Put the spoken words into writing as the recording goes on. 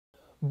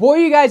Boy,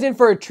 you guys in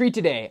for a treat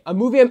today. A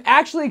movie I'm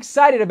actually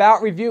excited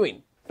about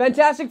reviewing.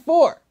 Fantastic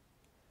Four.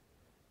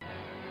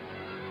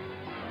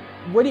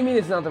 What do you mean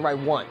it's not the right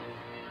one?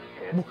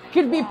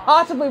 Could it be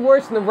possibly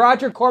worse than the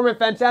Roger Corman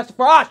Fantastic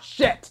Four? Ah,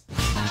 shit!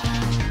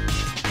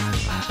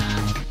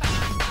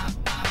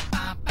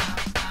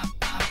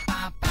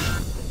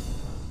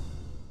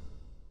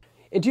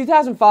 In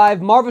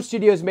 2005, Marvel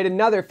Studios made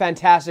another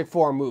Fantastic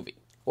Four movie.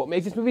 What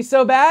makes this movie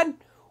so bad?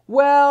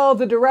 Well,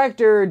 the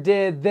director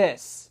did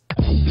this.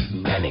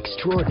 An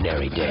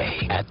extraordinary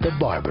day at the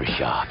barber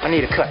shop. I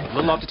need a cut. A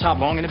little off the top,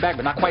 long in the back,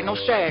 but not quite no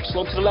shag.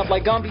 Slope to the left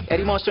like Gumby.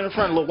 Eddie Monster in the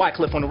front, a little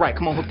Wycliffe on the right.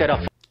 Come on, hook that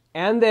up.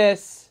 And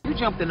this. You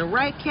jumped in the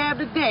right cab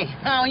today.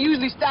 I don't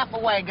usually stop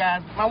for white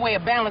guys. My way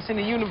of balancing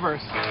the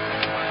universe.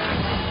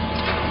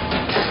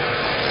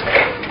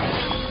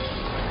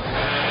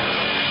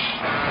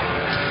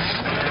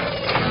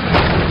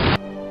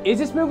 Is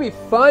this movie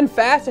fun,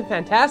 fast, and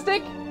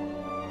fantastic?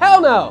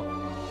 Hell no!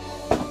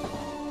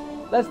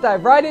 Let's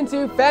dive right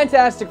into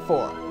Fantastic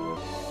Four.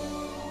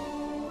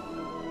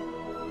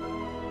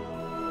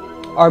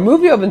 Our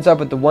movie opens up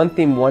with the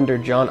one-theme wonder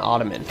John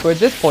Ottoman, who at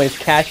this point is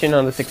cashing in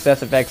on the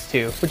success of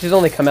X2, which has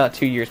only come out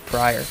 2 years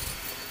prior.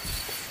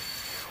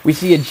 We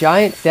see a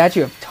giant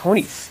statue of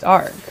Tony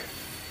Stark.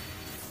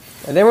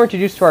 And then we're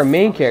introduced to our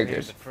main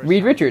characters.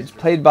 Reed Richards,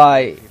 played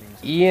by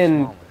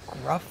Ian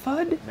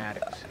Gruffud?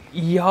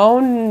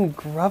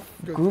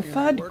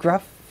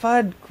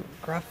 Gruffud?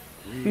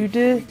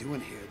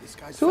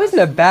 Who isn't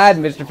a bad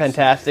Mr.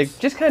 Fantastic,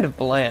 just kind of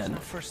bland.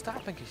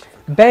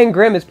 Ben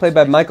Grimm is played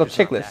by Michael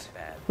Chiklis,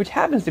 which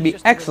happens to be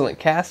excellent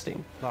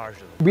casting.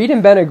 Reed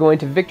and Ben are going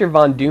to Victor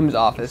Von Doom's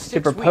office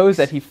to propose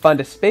that he fund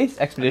a space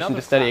expedition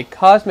to study a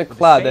cosmic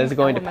cloud that is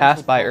going to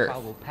pass by Earth.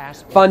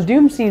 Von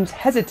Doom seems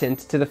hesitant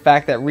to the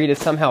fact that Reed is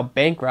somehow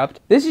bankrupt.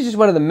 This is just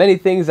one of the many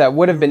things that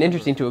would have been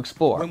interesting to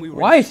explore.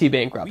 Why is he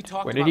bankrupt?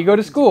 Where did he go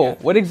to school?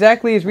 What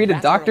exactly is Reed a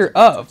doctor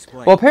of?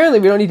 Well, apparently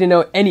we don't need to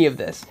know any of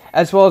this,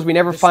 as well as we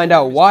never find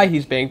out why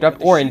he's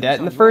bankrupt or in debt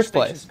in the first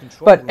place.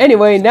 But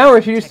anyway, now we're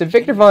introduced to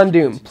Victor Von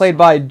Doom, played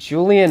by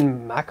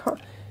Julian McMahon?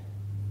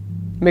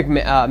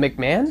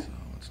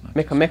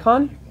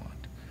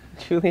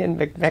 Julian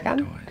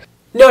McMahon?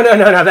 No,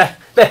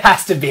 that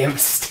has to be a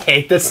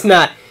mistake. That's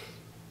not.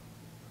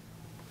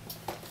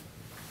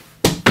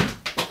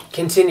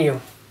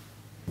 Continue.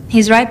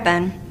 He's right,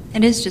 Ben.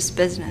 It is just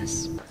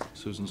business.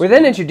 We're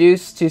then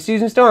introduced to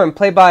Susan Storm,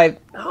 played by...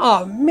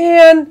 Oh,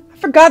 man! I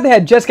forgot they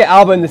had Jessica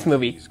Alba in this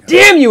movie.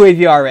 Damn you,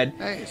 AVR Red!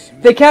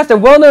 They cast a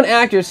well-known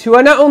actress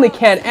who not only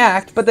can't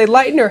act, but they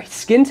lightened her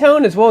skin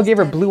tone as well as gave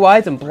her blue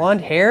eyes and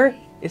blonde hair.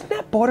 Isn't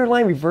that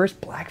borderline reverse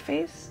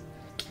blackface?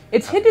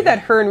 It's hinted that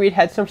her and Reed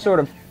had some sort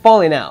of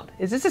falling out.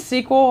 Is this a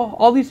sequel?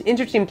 All these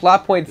interesting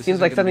plot points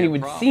seems like something you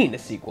would see in a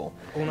sequel.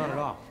 Oh, not at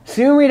all.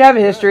 Sue and Reed have a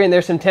history and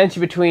there's some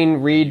tension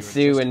between Reed,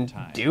 Sue, and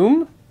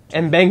Doom?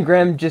 And Ben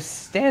Grimm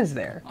just stands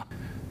there.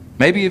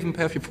 Maybe even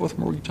pay off your fourth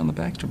mortgage on the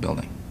Baxter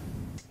building.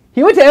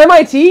 He went to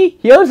MIT?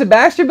 He owns the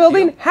Baxter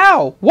building?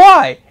 How?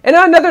 Why? And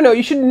on another note,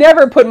 you should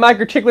never put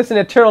Michael Chiklis in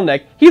a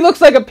turtleneck. He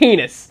looks like a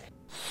penis.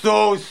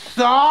 So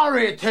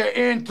sorry to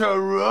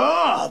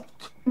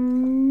interrupt.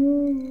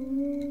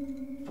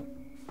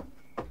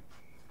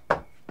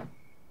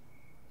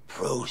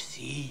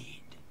 Proceed.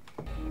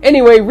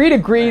 Anyway, Reed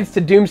agrees to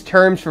Doom's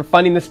terms for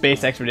funding the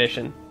space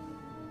expedition.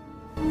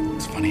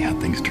 It's funny how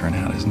things turn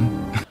out, isn't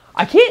it?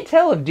 I can't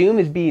tell if Doom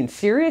is being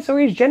serious or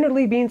he's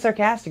generally being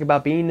sarcastic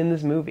about being in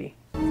this movie.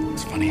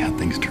 It's funny how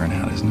things turn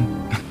out, isn't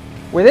it?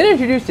 We're then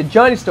introduced to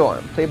Johnny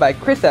Storm, played by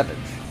Chris Evans.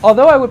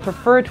 Although I would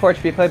prefer Torch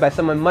to be played by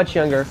someone much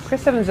younger,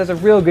 Chris Evans does a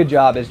real good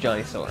job as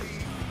Johnny Storm.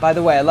 By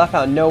the way, I love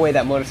how no way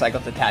that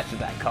motorcycle's attached to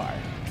that car.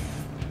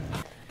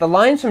 The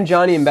lines from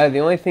Johnny and Ben are the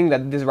only thing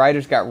that these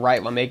writers got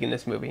right while making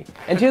this movie.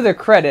 And to their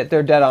credit,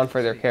 they're dead on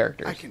for their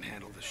characters. I can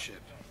handle this ship.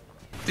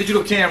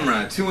 Digital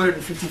camera,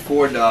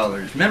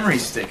 $254. Memory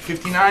stick,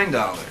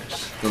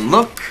 $59. The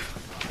look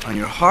on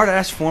your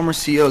hard-ass former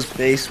CO's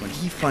face when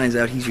he finds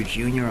out he's your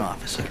junior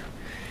officer.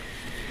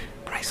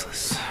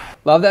 Priceless.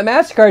 Love that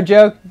MasterCard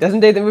joke.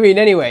 Doesn't date the movie in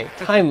any way.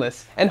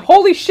 Timeless. And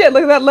holy shit,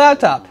 look at that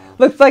laptop.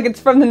 Looks like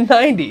it's from the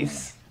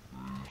 90s.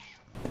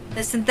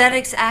 The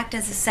synthetics act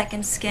as a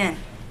second skin,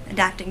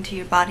 adapting to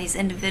your body's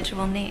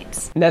individual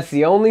needs. And that's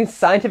the only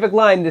scientific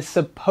line this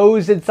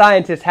supposed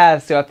scientist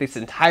has throughout this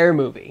entire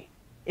movie.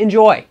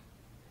 Enjoy.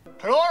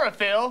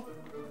 Chlorophyll?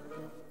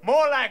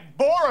 More like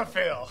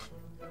borophyll.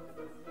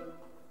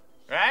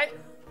 Right?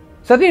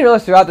 Something you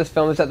notice throughout this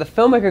film is that the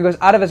filmmaker goes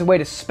out of his way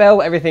to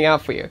spell everything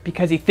out for you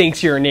because he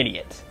thinks you're an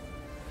idiot.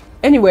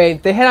 Anyway,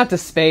 they head out to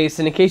space,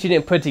 and in case you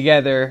didn't put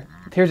together,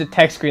 here's a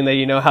text screen letting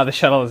you know how the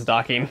shuttle is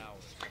docking.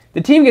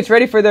 The team gets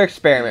ready for their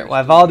experiment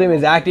while Von Doom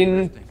is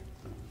acting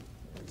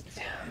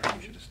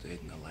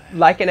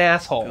like an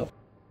asshole.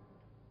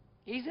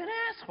 He's an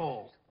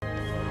asshole.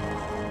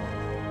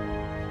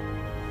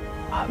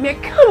 Oh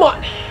man, come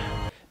on!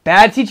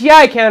 Bad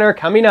CGI counter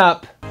coming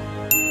up.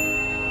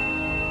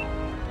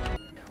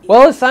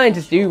 Well, as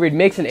scientists do, Reed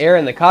makes an error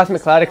and the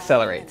cosmic cloud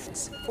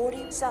accelerates.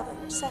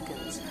 47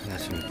 seconds.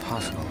 That's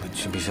impossible. It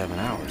should be 7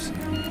 hours.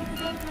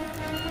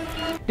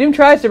 Doom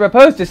tries to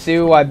propose to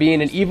Sue while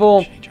being an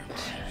evil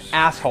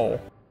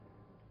asshole.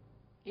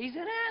 He's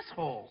an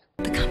asshole.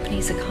 The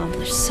company's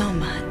accomplished so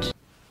much.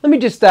 Let me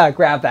just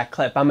grab that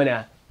clip. I'm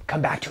gonna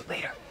come back to it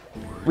later.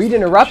 Reed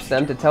interrupts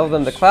them to tell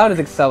them the cloud is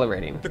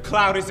accelerating. The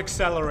cloud is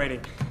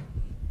accelerating.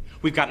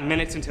 We've got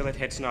minutes until it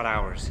hits, not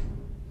hours.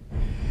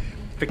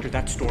 Victor,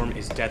 that storm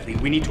is deadly.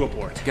 We need to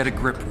abort. Get a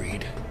grip,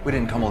 Reed. We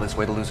didn't come all this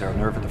way to lose our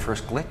nerve at the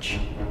first glitch.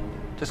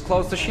 Just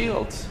close the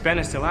shields. Ben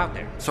is still out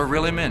there. So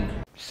reel him in.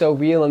 So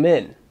reel him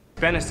in.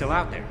 Ben is still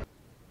out there.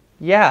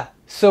 Yeah,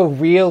 so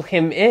reel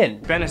him in.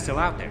 Ben is still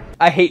out there.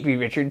 I hate Reed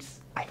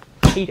Richards. I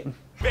hate him.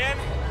 Ben,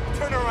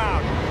 turn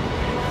around.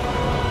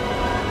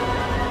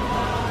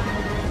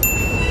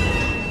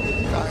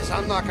 Guys,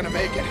 I'm not gonna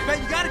make it.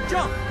 Ben, you gotta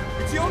jump.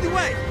 It's the only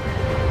way.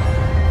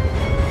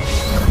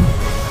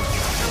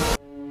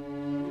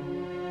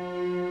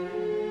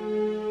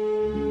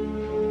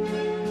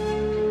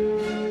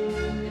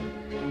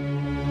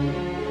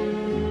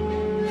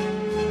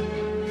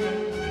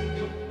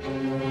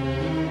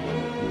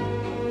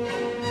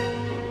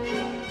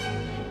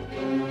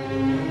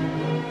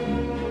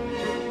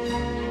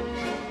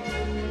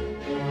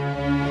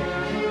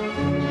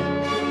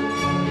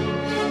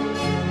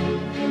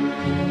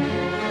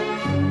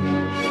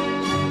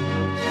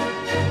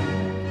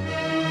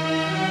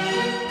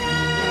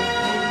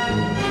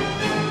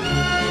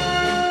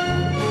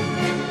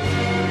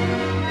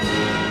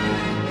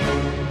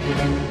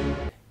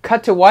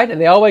 Cut to white, and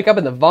they all wake up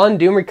in the Von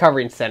Doom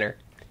Recovery Center.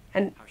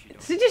 And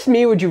is it just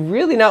me, would you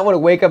really not want to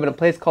wake up in a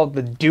place called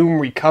the Doom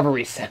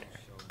Recovery Center?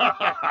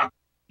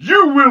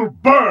 You will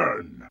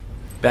burn!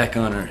 Back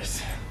on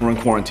Earth. We're in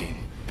quarantine.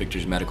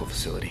 Victor's medical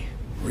facility.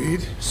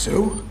 Reed?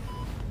 Sue?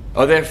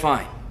 Oh, they're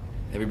fine.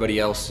 Everybody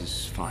else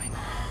is fine.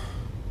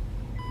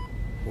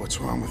 What's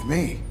wrong with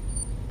me?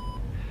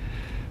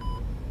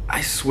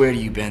 I swear to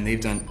you, Ben, they've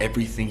done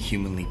everything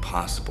humanly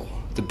possible.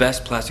 The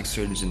best plastic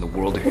surgeons in the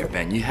world are here,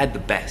 Ben. You had the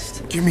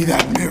best. Give me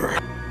that mirror.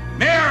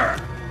 Mirror!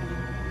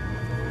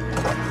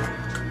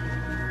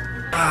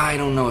 I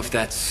don't know if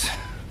that's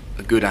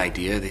a good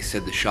idea. They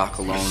said the shock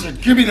alone... I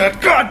said, give me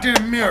that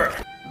goddamn mirror!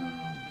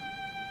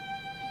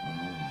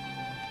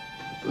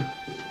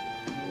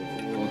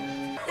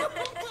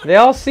 They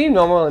all seem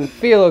normal and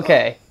feel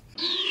okay.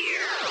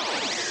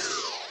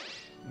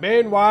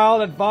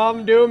 Meanwhile, at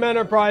Von Doom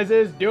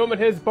Enterprises, Doom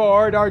and his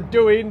board are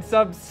doing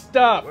some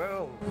stuff.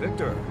 Well,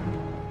 Victor,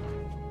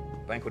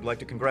 Bank would like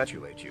to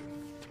congratulate you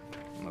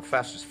on the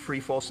fastest free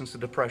fall since the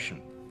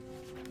Depression.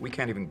 We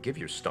can't even give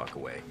your stock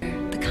away.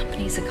 The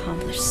company's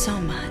accomplished so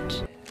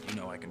much. You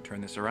know I can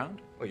turn this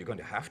around? Well, you're going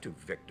to have to,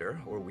 Victor,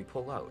 or we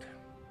pull out.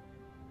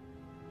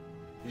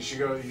 You should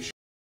go.